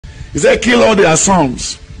He said, kill all their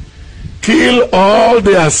sons. Kill all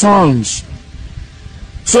their sons,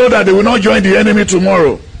 so that they will not join the enemy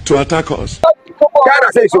tomorrow to attack us.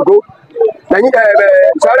 Ghana says you go. Saudi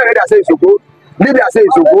Arabia says you go. Libya says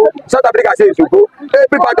you go. South Africa says you go.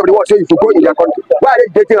 Every part of the world says you go in their country. Why are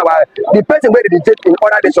they dating about the person where they date in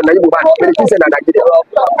other nations? Igbo man, Nigeria.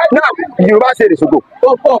 Now, Yoruba says you go.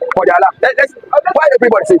 For the Allah. Why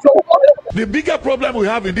everybody says you go? The bigger problem we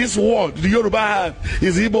have in this world, the Yoruba have,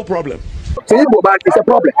 is the Igbo problem. So Igbo man is a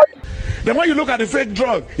problem. Then when you look at the fake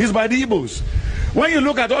drug, it's by the Igbos. When you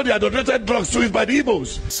look at all the adulterated drugs too, it's by the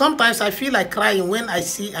Igbos. Sometimes I feel like crying when I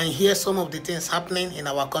see and hear some of the things happening in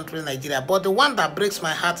our country, Nigeria. But the one that breaks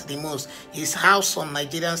my heart the most is how some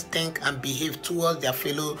Nigerians think and behave towards their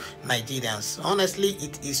fellow Nigerians. Honestly,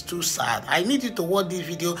 it is too sad. I need you to watch this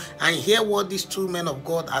video and hear what these two men of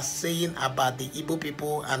God are saying about the Igbo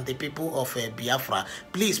people and the people of Biafra.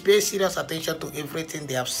 Please pay serious attention to everything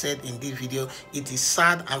they have said in this video. It is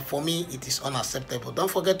sad, and for me, it is unacceptable.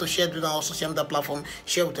 Don't forget to share it with our social media platform.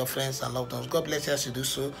 Share with your friends and loved ones. God bless you as you do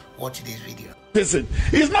so. Watch this video. Listen,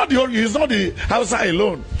 it's not the Hausa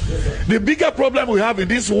alone. The bigger problem we have in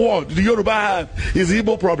this world, the Yoruba have, is the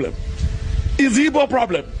Igbo problem. It's the Igbo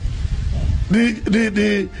problem.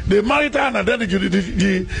 The marital and then the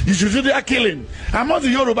judicial killing among the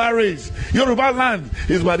Yoruba race, Yoruba land,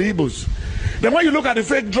 is by the Igbos. Then when you look at the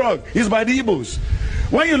fake drug, it's by the Igbos.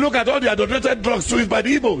 When you look at all the adulterated drugs too, it's by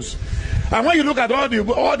the Igbos. And when you look at all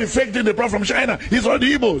the fake things they brought from China, it's all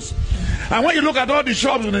the Igbos. And when you look at all the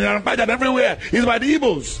shops in the Yarampaja and everywhere, it's by the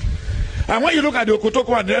Igbos. And when you look at the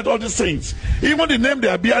Okotoko and all these things, even the name they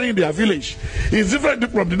are bearing in their village is different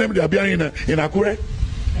from the name they are bearing in Akure.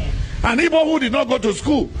 An Igbo who did not go to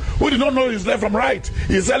school, who did not know his left from right,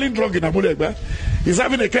 is selling drugs in Abulegba. He's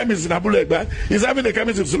having a chemist in Abulegba. He's having a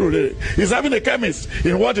chemist in Surulere. He's having a chemist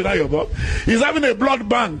in Wadinayobo. He's having a blood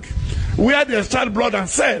bank where they start blood and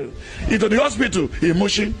sell into the hospital in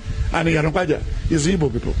Mushin and in Yarampaja. Is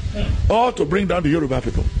Igbo people. All to bring down the Yoruba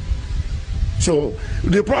people. So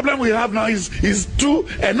the problem we have now is too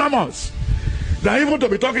enormous. That even to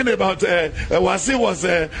be talking about Wasi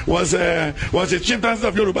was a chieftain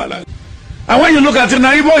of Yoruba land. And when you look at it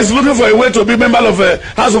now, Igbo is looking for a way to be member of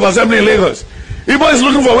House of Assembly in Lagos. Igbo is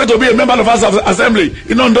looking for a way to be a member of House of Assembly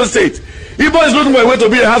in Ondo State. Igbo is looking for a way to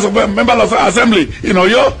be a member of Assembly in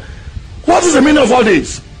Oyo. What is the meaning of all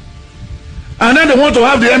this? And then they want to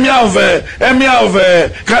have the emir of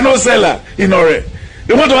Kano seller in Ore.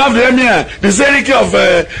 They want to have the emir, the Seriki of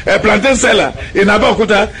plantain seller in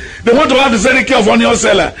Abeokuta. They want to have the Seriki of onion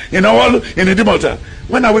seller in Idimota.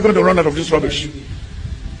 When are we going to run out of this rubbish?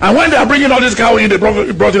 And when they are bringing all this cow in, they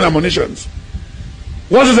brought in ammunitions.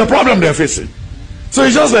 What is the problem they are facing? So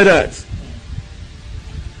it's just like that.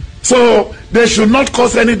 So they should not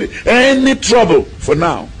cause any trouble for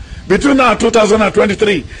now. Between now and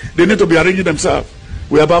 2023, they need to be arranging themselves.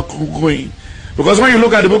 We are about going. Because when you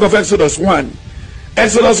look at the book of Exodus 1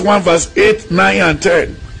 verse 8, 9, and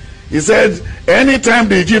 10, he said, anytime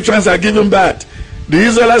the Egyptians are giving birth, the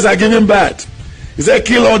Israelites are giving birth, he said,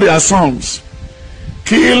 kill all their sons.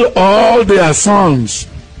 Kill all their sons,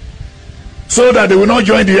 so that they will not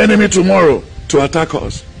join the enemy tomorrow to attack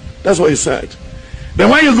us. That's what he said. Then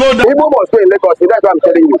when you go down, Igbo must go in Lagos. That's what I'm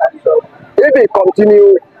telling you. If it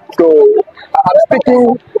continue to, I'm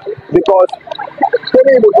speaking because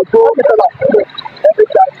telling Igbo to go every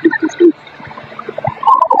time it's the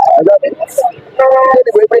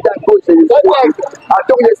every time go. I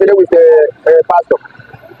talked yesterday with the pastor.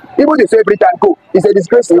 Igbo they say every time go. It's a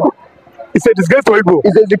disgrace to Igbo. It's a disgrace to Igbo.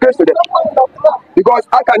 It's a disgrace to them. Because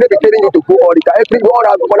I can never telling you to go all the time. All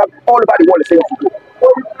over the world is saying to go.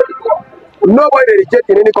 Nobody they reject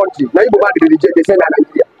in any country. Now Igbo man they reject, they say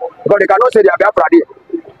Nigeria. Because they cannot say they are BIAFRA there.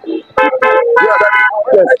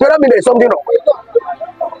 Yes. So that means there's something wrong.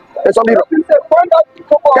 There's something wrong.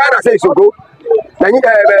 Ghana says you go. Saudi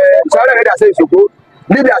Arabia says you go.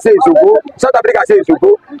 Libya says you go. South Africa says you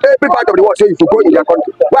go. Every part of the world says you go in their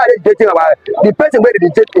country. Why are they dating about the person where they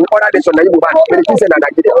reject in other nations? Now Igbo man they say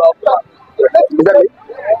Nigeria. Is that me?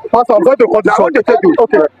 Pastor, I'm going to call this. I want to tell you.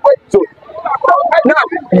 Okay. So now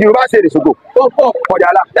Yoruba say this you go. For the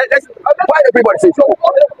Allah. Why everybody says you go?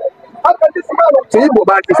 So Igbo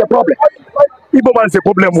man is a problem. Igbo man is a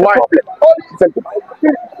problem. Why?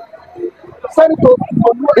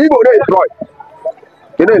 Igbo no employ.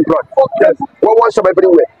 They don't employ. Yes. One shop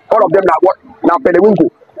everywhere. All of them now what? Now Pelewingo.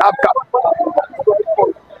 After.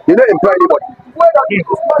 They don't employ anybody.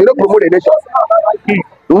 They don't promote the nation.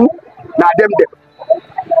 Now them.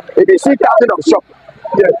 If you see 1,000 of shop,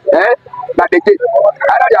 that they did.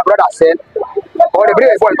 Either their brother sell, or the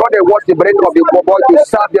brain boy got they watch the brain of the boy to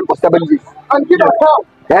serve them for 7 years. And give them pound.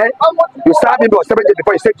 You serve him for 7 days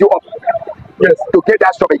before he set you up. Yes. To get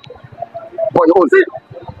that stomach for your own.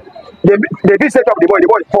 They did set up the boy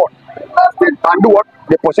fall. And do what?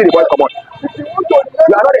 They pursue the boy come on.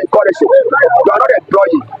 You are not encouraging. You are not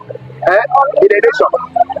employing. In a nation.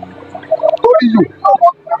 Only you.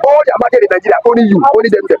 All your market in Nigeria, only you. Only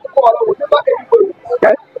them.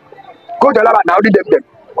 Go to Lava now, only them.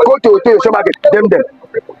 Go to show market, them.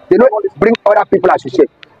 They don't bring other people as you say.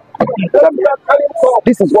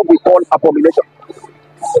 This is what we call abomination.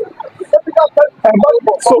 So,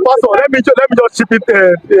 Pastor, let me just chip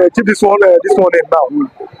this one in now.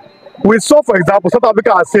 We saw, for example, South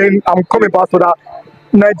Africa are saying, I'm coming back to that.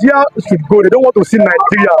 Nigeria should go. They don't want to see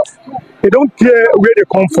Nigerians. They don't care where they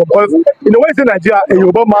come from. Because in the way it's in Nigeria, a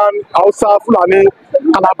Yoruba man, Hausa, Fulani,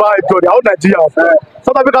 Calabar, they are all Nigerians.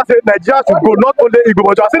 South Africa said Nigeria should go, not only Igbo,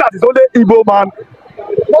 but you are saying that it's only Igbo man.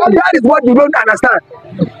 That is what you don't understand.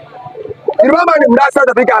 The Yoruba man in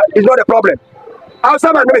South Africa is not a problem.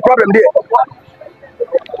 Hausa man no be problem there.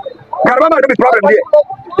 Calabar man no be problem there.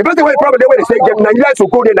 The first thing why the problem there when they say Nigeria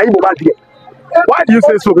should go there, na Igbo man there. Why do you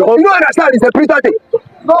say so? Because you don't understand, it's a spiritual thing.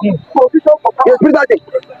 It's a spiritual thing.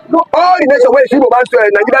 All the nation where Igbo man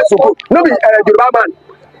Nigeria should go, no be the Yoruba man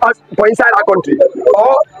for inside our country,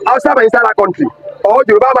 or outside man inside our country, or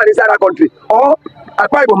the Yoruba man inside our country, or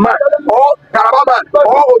Akwa Ibom man, or Calabar man,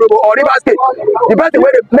 or Odobo, or Rivers State. The best thing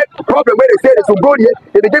where they make problem where they say they should go there,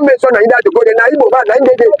 they begin mention Nigeria to go there. Na Igbo man, na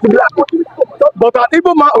black. But an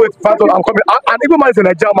Igbo man, wait, first of all, I'm coming. An Igbo man is a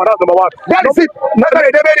Nigerian man, that's number one. That is it. Not that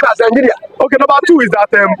they made him as Nigeria. Okay, number two is that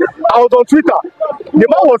I was on Twitter. The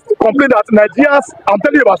man was complaining that Nigerians, I'm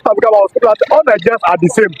telling you about South Africa, I was complaining that all Nigerians are the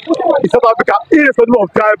same in South Africa, irrespective of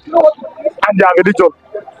tribe and their religion.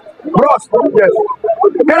 Bros, yes.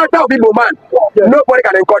 The character of Igbo man, nobody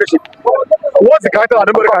can encourage it. What's the character that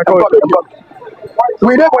nobody can encourage?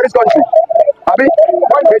 We live for this country. Abi,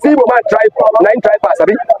 they see Igbo man tribe, 9 tribe pass,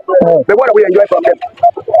 Abi. But what do we enjoy from them?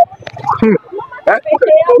 Nothing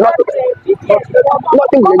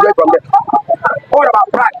we enjoy from them. All about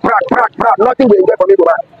brag. Nothing we enjoy from Igbo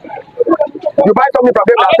man. You buy something from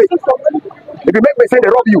them, that's it. If you make mistake,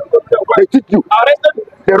 they rob you. They cheat you.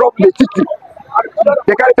 They cheat you.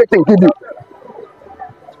 They carry fake thing, give you.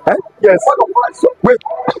 Yes. So, wait.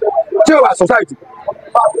 Show our society.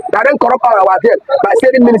 They then corrupt our girl by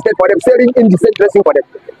selling ministers for them, selling indecent dressing for them.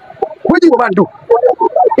 What do you man do?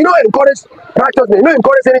 You don't encourage righteousness. You don't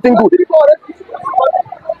encourage anything good.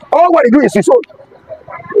 All what he do is his own.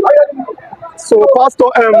 So, Pastor,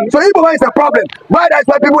 so Igbo man is a problem. Why that's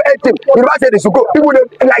why people hate him? University they should go. People don't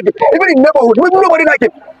like him. Even in neighborhood, nobody like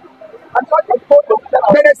him.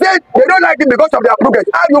 Then they say they don't like him because of their progress.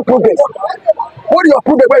 How do you progress? What is your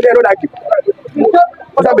progress when they don't like you?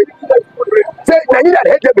 Say Nigerians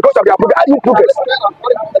hate them because of their progress. How do you progress?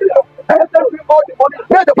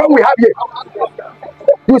 That's the problem we have here.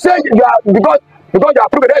 You say you are because you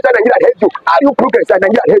are progress, that's why Nigerians hate you. How do you progress and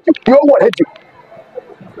Nigerians hate you? The whole world hate you.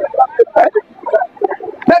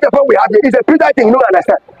 That's the problem we have here. It's a spiritual thing, you don't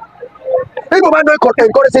understand. Igbo man don't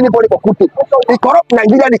encourage anybody for good thing. They corrupt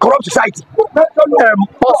Nigeria, they corrupt society.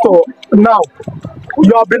 Pastor, now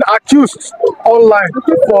you have been accused online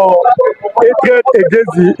for hatred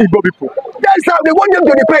against the Igbo people. That's how they want them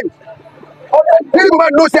to repent. The Igbo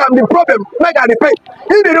man knows I'm the problem. Make I repent.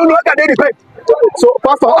 If they don't know, how can they repent? So,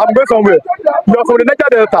 Pastor, I'm going somewhere. You are from the Niger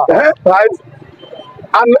Delta, right?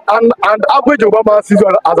 And average Yoruba man sees you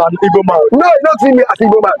as an Igbo man. No, you don't see me as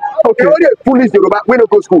Igbo man. Okay. Only a foolish Yoruba when you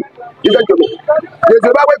go to school. Listen to me. The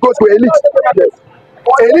Yoruba when go to elite. Yes.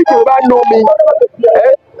 Elite Yoruba know me.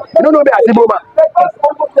 You don't know me as Igbo man.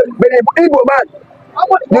 But Igbo man,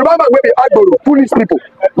 Yoruba man will be Agboro, foolish people.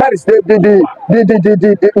 That is the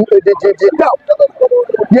now.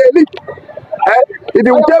 The elite. If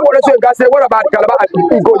you tell what you can say, what about Calabar?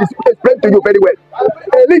 He go explain to you very well.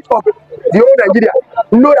 Elite of the whole Nigeria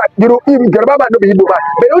know that even Calabar man no be Igbo man.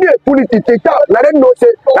 But only a police take out. Let them know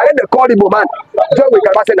say, let them call Igbo man. Join with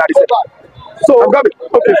Calabar say that is it. So I'm coming.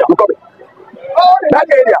 Okay, I'm coming. That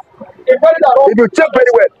area, if you check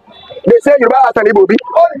very well, they say Yoruba as an Igbo be.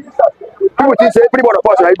 People think say every one of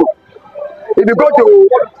us are Igbo. If you go to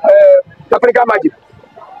African Magic,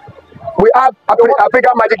 we have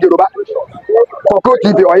African Magic Yoruba for Go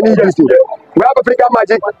TV or any this thing. We have African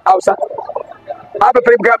Magic Hausa. Have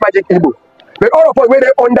African Magic Igbo. But all of us when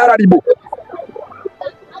they under that Igbo.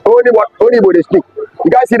 Only Igbo they speak.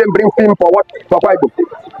 You guys see them bring film for what? For Igbo.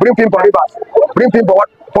 Bring film for rivers. Bring film for what?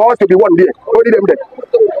 For us to be one day. Only them there.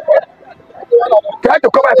 Try to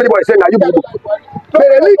cover everybody saying now you be Igbo. The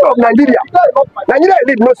elite of Nigeria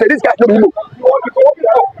elite no say this guy no be Igbo.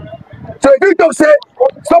 So if you don't say,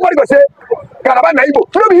 somebody go say, Calabar na Igbo.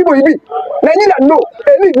 No be Igbo he be. Nigeria no.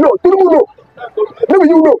 Elite no. Tinubu no. No be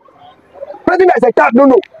you know. President is a cat no.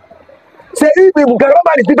 Say if Calabar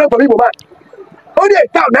man is different from Igbo man. Only a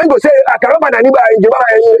town then go say Calabar and Igbo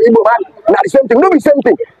man na the same thing. No be same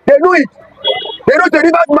thing. They know it. They know the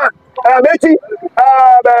river man. Meti,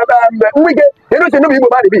 Wike. They know the no be Igbo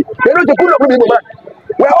man be. They know the Kuno be Igbo man.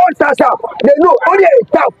 We are all stars out. They know only a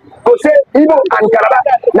town go say Igbo and Calabar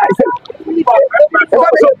na the same.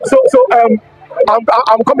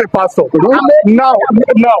 I'm coming, Pastor. Now,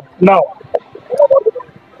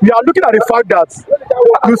 we are looking at the fact that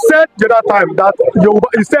you said the other time that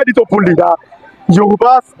you said it openly that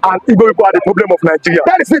Yorubas and Igbo people are the problem of Nigeria.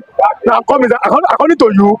 That is it. Now, according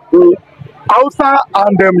to you, Hausa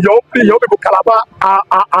and your people, Calabar,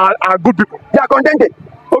 are good people. They are contented.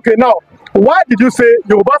 Okay, now, why did you say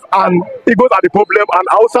Yorubas and Igbos are the problem and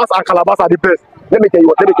Hausas and Calabars are the best? Let me tell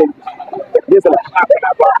you. Yes, sir.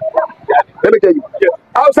 Let me tell you. Yes.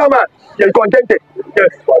 Hausa man, he contented.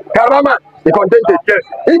 Yes. Calabar man, he contented. Yes.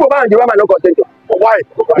 Igbo man and Yoruba man not contented. Why?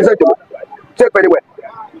 Listen to me. Check very well.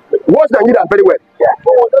 Watch Nigeria very well.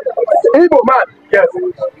 Igbo man, yes,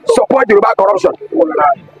 support Yoruba corruption.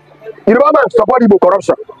 Yoruba man support Igbo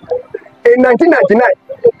corruption. In 1999,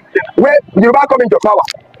 when Yoruba come into power,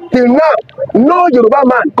 till now, no Yoruba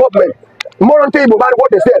man government monitor Igbo man what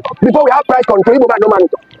they said. Before we have price control, Igbo man no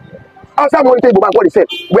monitor. Outside monitor Igbo man what they said.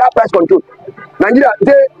 We have price control. Nigeria,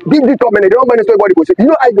 they give this government, they don't monitor what they go say.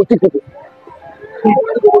 You know how Igbo teach people. You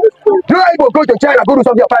know how Igbo go to China, go do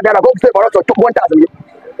something, go stay for us for 1,000 years.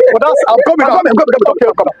 But that's, I'm coming. Okay.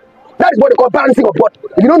 That is what they call balancing of what.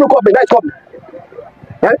 If you don't know government, that's government.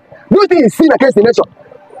 Eh? Those things is sin against the nation.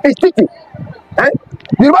 It's cheating. Eh?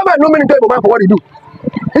 The Yoruba man no monitor Igbo man for what he do.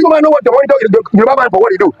 Igbo man know what they monitor the Yoruba man for what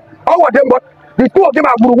he do. All of them, but the two of them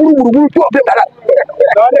are two of them like that.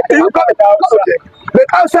 But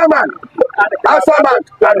Hausa man,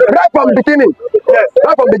 right from the beginning,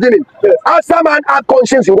 Hausa man have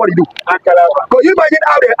conscience in what he do. Because you imagine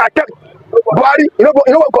how they attack Buhari, you know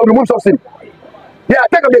what called remove subsidy. They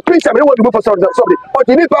attack them, they pinch them, they don't want to move for something. But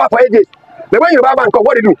you need power for 8 days. But when Yoruba man come,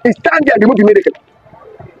 what they do? He stand there and remove immediately.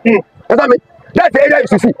 That's what I mean. That's the area you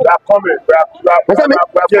see. That's what I mean.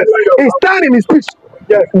 Yes. He stand in his speech.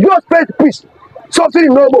 Yes. Just first speech. Subsidy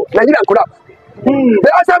no more. Nigeria collapse.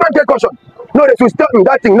 The Hausa man take caution. No, they should stop him.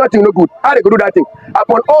 That thing, nothing no good. How they go do that thing?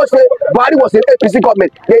 Upon all say, Buhari was in APC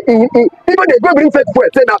government. Even they go bring fake fuel.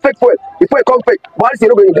 Say now fake fuel. If fuel come fake, Buhari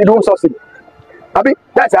say no go do subsidy. Abi,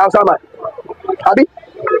 that's a Hausa man. Abi,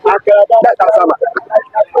 that's Hausa man.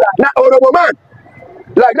 Now Orobo man,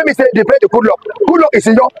 like let me say, they play the good luck. Good luck is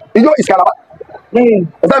Iyo is Calabar.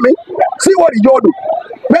 Does that mean? See what Iyo do.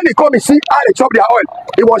 When he come, he see how they chop their oil.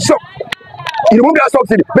 He was shocked. He removed that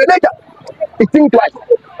subsidy. But later, he think twice.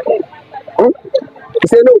 He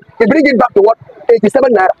said no. He bring it back to what?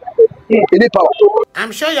 87 naira. He need power.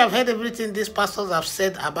 I'm sure you have heard everything these pastors have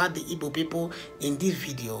said about the Igbo people in this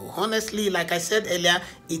video. Honestly, like I said earlier,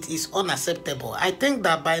 it is unacceptable. I think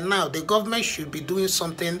that by now, the government should be doing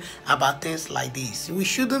something about things like this. We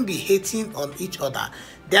shouldn't be hating on each other.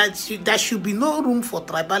 There should be no room for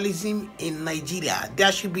tribalism in Nigeria.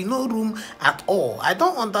 There should be no room at all. I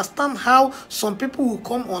don't understand how some people will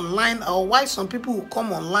come online, or why some people will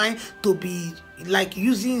come online to be like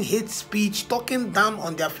using hate speech, talking down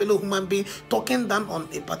on their fellow human being, talking down on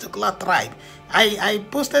a particular tribe. I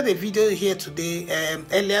posted a video here today,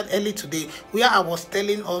 early today, where I was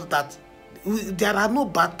telling us that there are no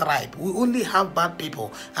bad tribe. We only have bad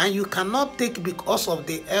people, and you cannot take because of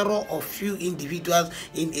the error of few individuals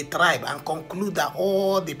in a tribe and conclude that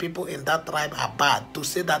all the people in that tribe are bad. To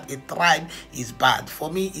say that a tribe is bad, for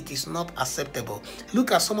me, it is not acceptable.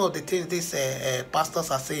 Look at some of the things these pastors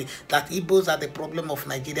are saying, that Igbos are the problem of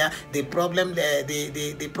Nigeria, the problem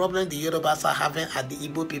the problem the Yorubas are having at the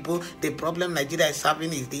Igbo people, the problem Nigeria is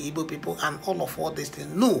having is the Igbo people, and all these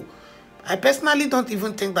things. No. I personally don't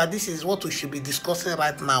even think that this is what we should be discussing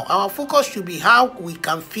right now. Our focus should be how we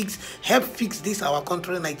can help fix this, our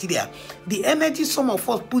country, Nigeria. The energy some of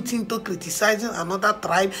us put into criticizing another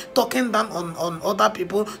tribe, talking down on other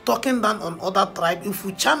people, talking down on other tribes, if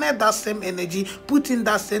we channel that same energy, put in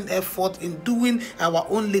that same effort in doing our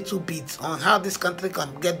own little bits on how this country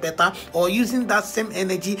can get better, or using that same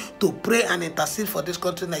energy to pray and intercede for this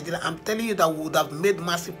country, Nigeria, I'm telling you that we would have made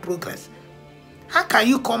massive progress. How can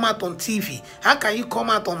you come out on TV? How can you come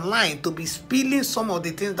out online to be spilling some of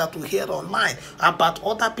the things that we hear online about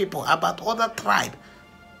other people, about other tribes?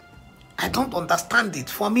 I don't understand it.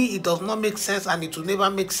 For me, it does not make sense, and it will never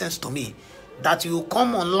make sense to me. that you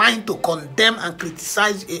come online to condemn and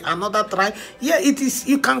criticize another tribe. Yeah, it is.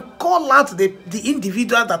 You can call out the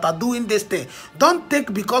individuals that are doing this thing. Don't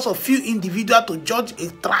take because of few individuals to judge a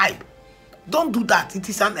tribe. Don't do that. It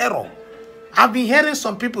is an error. I've been hearing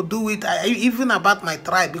some people do it, even about my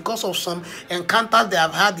tribe, because of some encounters they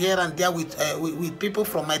have had here and there with people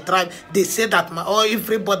from my tribe. They say that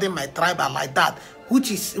everybody in my tribe are like that,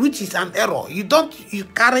 which is an error. You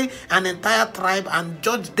carry an entire tribe and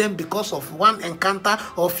judge them because of one encounter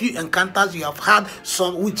or few encounters you have had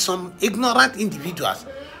with some ignorant individuals.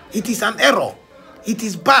 It is an error. It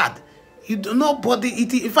is bad. In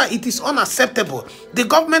fact, it is unacceptable. The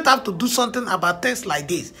government have to do something about things like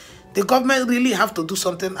this. The government really have to do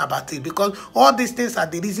something about it, because all these things are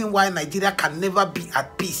the reason why Nigeria can never be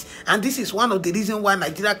at peace. And this is one of the reasons why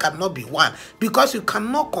Nigeria cannot be one. Because you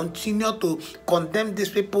cannot continue to condemn these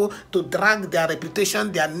people, to drag their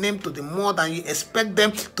reputation, their name to the mud, and you expect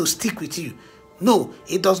them to stick with you. No,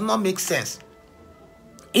 it does not make sense.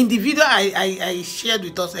 In the video I shared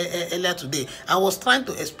with us earlier today, I was trying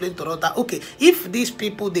to explain to us that, okay, if these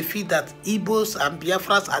people, they feel that Igbos and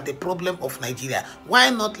Biafras are the problem of Nigeria, why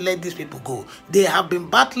not let these people go? They have been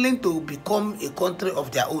battling to become a country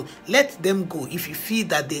of their own. Let them go if you feel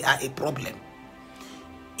that they are a problem.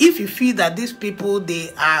 If you feel that these people,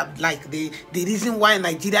 they are like the reason why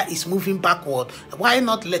Nigeria is moving backward, why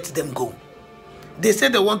not let them go? They say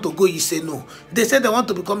they want to go, you say no. They say they want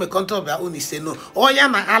to become a country of their own, you say no. Or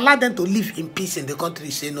allow them to live in peace in the country,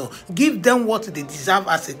 you say no. Give them what they deserve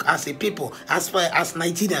as a people, as far as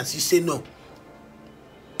Nigerians, you say no.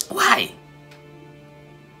 Why?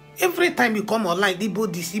 Every time you come online,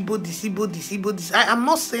 Igbo this, Igbo this, Igbo this, Igbo this. I am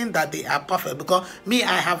not saying that they are perfect, because me,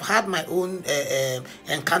 I have had my own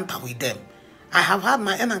encounter with them. I have had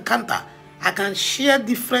my own encounter. I can share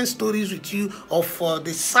different stories with you of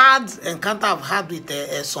the sad encounter I've had with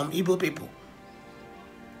some Igbo people.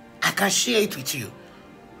 I can share it with you.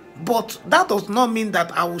 But that does not mean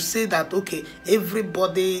that I will say that, okay,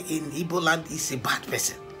 everybody in Igbo land is a bad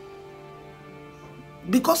person.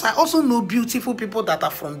 Because I also know beautiful people that are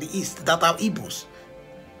from the East, that are Igbos.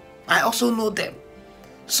 I also know them.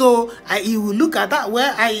 So you will look at that,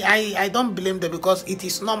 where I don't blame them, because it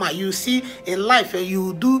is normal. You see, in life,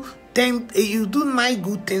 you do 9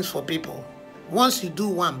 good things for people. Once you do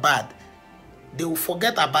one bad, they will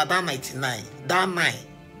forget about that 99, that 9,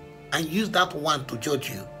 and use that one to judge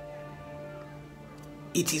you.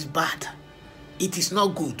 It is bad. It is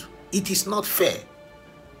not good. It is not fair.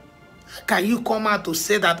 Can you come out to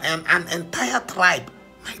say that an entire tribe?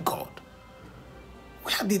 My God,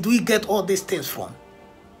 where did we get all these things from?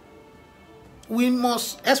 We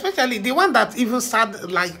must, especially the one that even sad,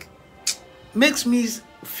 like, makes me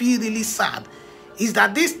feel really sad, is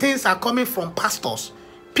that these things are coming from pastors,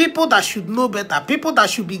 people that should know better, people that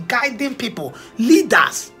should be guiding people,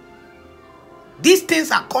 leaders. These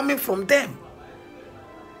things are coming from them.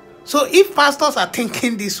 So if pastors are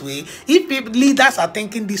thinking this way, if leaders are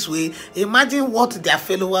thinking this way, imagine what their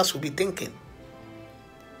followers will be thinking.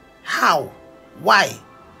 How? Why?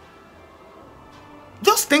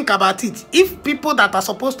 Just think about it. If people that are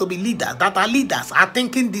supposed to be leaders, that are leaders, are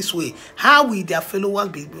thinking this way, how will their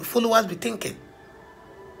followers be thinking?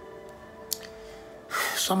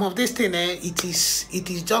 Some of this thing, it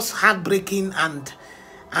is just heartbreaking and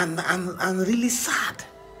really sad.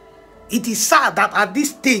 It is sad that at this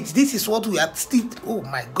stage, this is what we are still. Oh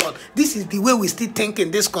my God, this is the way we still think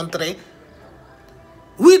in this country.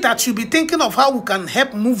 We that should be thinking of how we can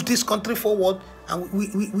help move this country forward,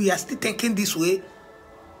 and we are still thinking this way.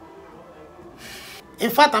 In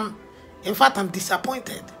fact, I'm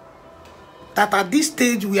disappointed that at this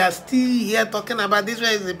stage we are still here talking about this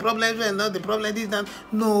way is the problem, this is not the problem, this, that.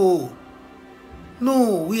 No,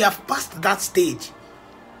 we have passed that stage.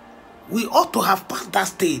 We ought to have passed that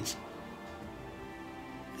stage.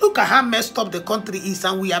 Look at how messed up the country is,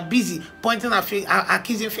 and we are busy pointing our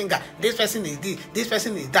accusing finger. This person is this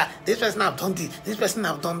person is that, this person have done this person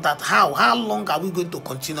have done that. How long are we going to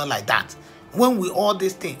continue like that? When will all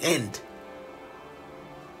this thing end?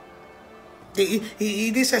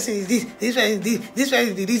 This person is this person is this person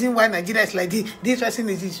is the reason why Nigeria is like this person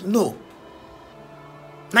is this. No.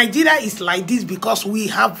 Nigeria is like this because we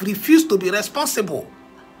have refused to be responsible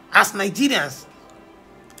as Nigerians.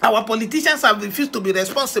 Our politicians have refused to be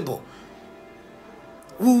responsible.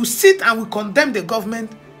 We will sit and we condemn the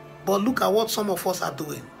government, but look at what some of us are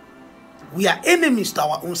doing. We are enemies to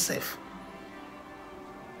our own self.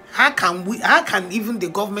 How can even the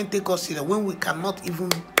government take us serious when we cannot even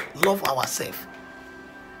love ourselves?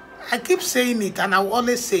 I keep saying it, and I will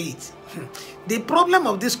always say it. The problem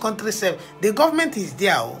of this country, the government is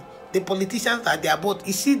there, The politicians are there, but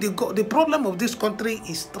you see, the problem of this country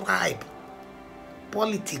is tribe,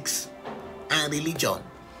 politics, and religion.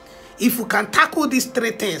 If we can tackle these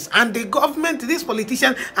three things, and the government, these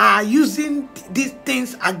politicians are using these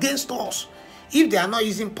things against us. If they are not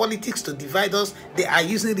using politics to divide us, they are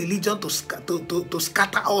using religion to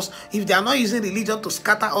scatter us. If they are not using religion to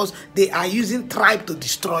scatter us, they are using tribe to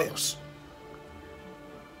destroy us.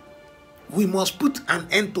 We must put an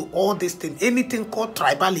end to all these things. Anything called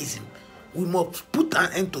tribalism, we must put an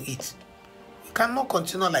end to it. We cannot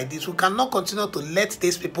continue like this. We cannot continue to let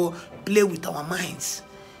these people play with our minds.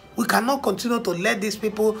 We cannot continue to let these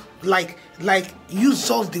people like use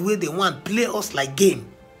us the way they want, play us like game.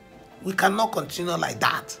 We cannot continue like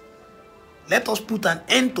that. Let us put an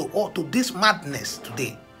end to this madness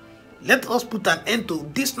today. Let us put an end to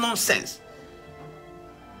this nonsense.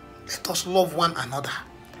 Let us love one another.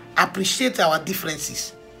 Appreciate our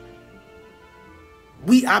differences.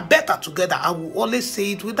 We are better together. I will always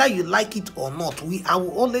say it, whether you like it or not. I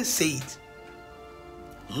will always say it.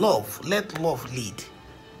 Love. Let love lead.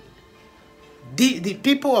 The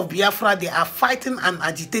people of Biafra, they are fighting and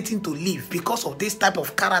agitating to live because of this type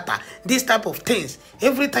of character, this type of things.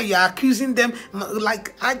 Every time you are accusing them,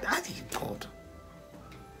 like, God.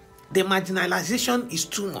 The marginalization is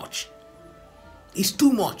too much. It's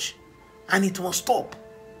too much. And it must stop.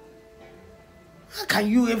 How can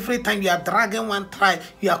you, every time you are dragging one tribe,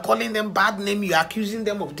 you are calling them bad name, you are accusing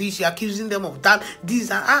them of this, you are accusing them of that,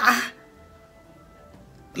 these are,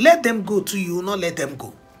 Let them go to you, not let them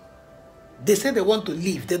go. They say they want to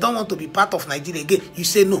leave. They don't want to be part of Nigeria again. You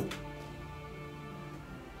say no.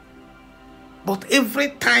 But every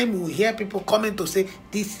time we hear people coming to say,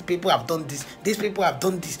 these people have done this, these people have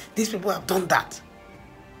done this, these people have done that.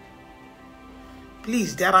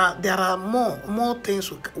 Please, there are more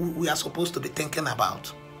things we are supposed to be thinking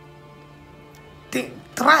about.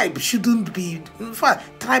 Tribe shouldn't be, in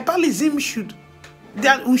fact, tribalism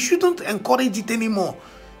we shouldn't encourage it anymore.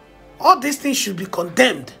 All these things should be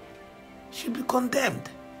condemned. Should be condemned.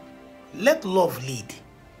 Let love lead.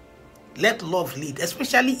 Let love lead,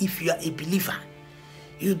 especially if you are a believer.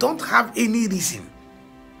 You don't have any reason.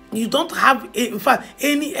 You don't have, in fact,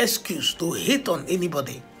 any excuse to hate on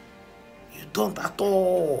anybody. You don't at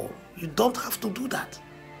all. You don't have to do that.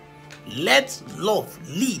 Let love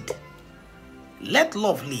lead. Let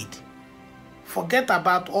love lead. Forget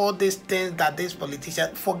about all these things that these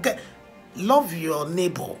politicians, forget. Love your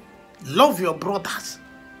neighbor. Love your brothers.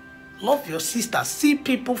 Love your sisters. See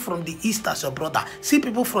people from the east as your brother. See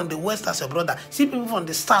people from the west as your brother. See people from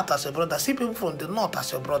the south as your brother. See people from the north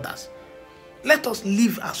as your brothers. Let us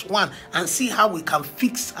live as one and see how we can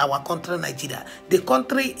fix our country, Nigeria. The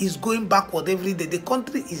country is going backward every day. The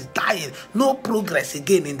country is dying. No progress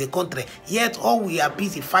again in the country. Yet all we are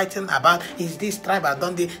busy fighting about is this tribe has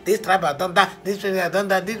done this tribe has done that, this tribe has done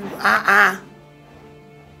that.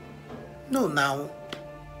 No, now.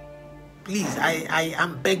 Please, I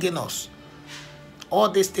am begging us. All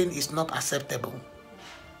this thing is not acceptable.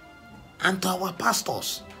 And to our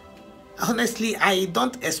pastors, honestly, I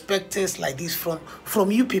don't expect things like this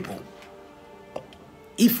from you people.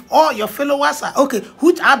 If all your followers are okay,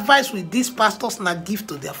 which advice will these pastors not give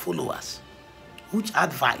to their followers? Which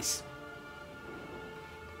advice?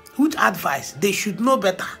 Which advice? They should know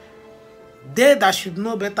better. They that should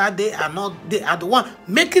know better, they are the one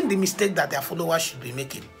making the mistake that their followers should be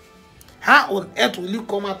making. How on earth will you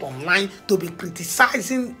come out online to be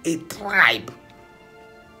criticizing a tribe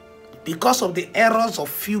because of the errors of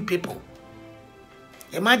few people?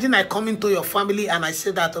 Imagine I come into your family and I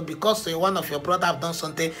say that because one of your brothers have done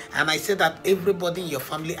something, and I say that everybody in your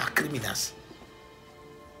family are criminals.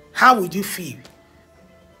 How would you feel?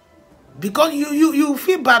 Because you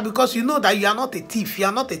feel bad because you know that you are not a thief, you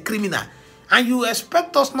are not a criminal. And you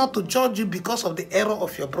expect us not to judge you because of the error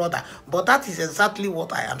of your brother. But that is exactly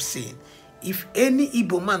what I am saying. If any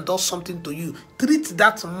Igbo man does something to you, treat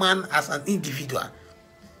that man as an individual.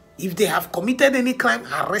 If they have committed any crime,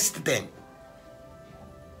 arrest them.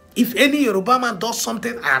 If any Yoruba man does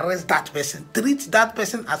something, arrest that person. Treat that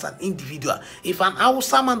person as an individual. If an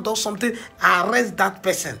Hausa man does something, arrest that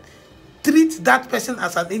person. Treat that person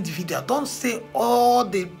as an individual. Don't say all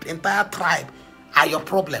the entire tribe are your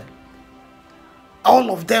problem.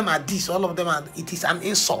 All of them are this, all of them are... It is an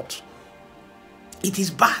insult. It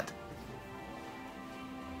is bad.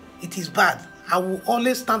 It is bad. I will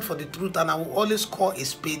always stand for the truth, and I will always call a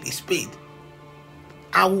spade a spade.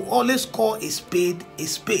 I will always call a spade a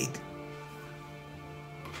spade.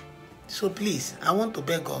 So please, I want to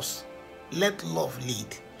beg us, let love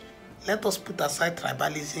lead. Let us put aside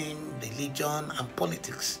tribalism, religion, and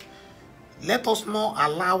politics. Let us not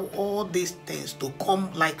allow all these things to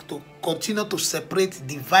come, like to continue to separate,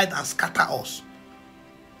 divide, and scatter us.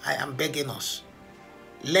 I am begging us.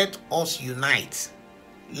 Let us unite.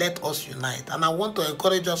 Let us unite. And I want to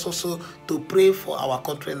encourage us also to pray for our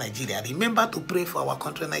country, Nigeria. Remember to pray for our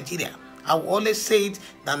country, Nigeria. I will always say it,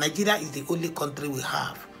 that Nigeria is the only country we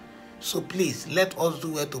have. So please, let us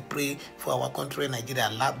do well to pray for our country, Nigeria,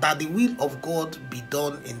 that the will of God be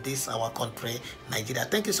done in this, our country, Nigeria.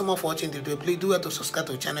 Thank you so much for watching the video. Please do well to subscribe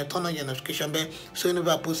to the channel, turn on your notification bell, so you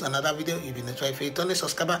never post another video, you'll be notified. If you're a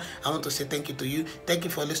subscriber, I want to say thank you to you. Thank you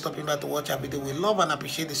for stopping by to watch our video. We love and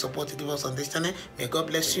appreciate the support you give us on this channel. May God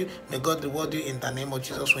bless you. May God reward you in the name of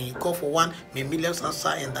Jesus. When you call for one, may millions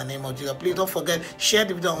answer in the name of Jesus. Please don't forget, share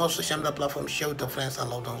the video on all social media platforms, share with your friends and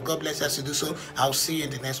loved ones. God bless you as you do so. I'll see you in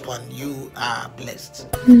the next one. You are blessed.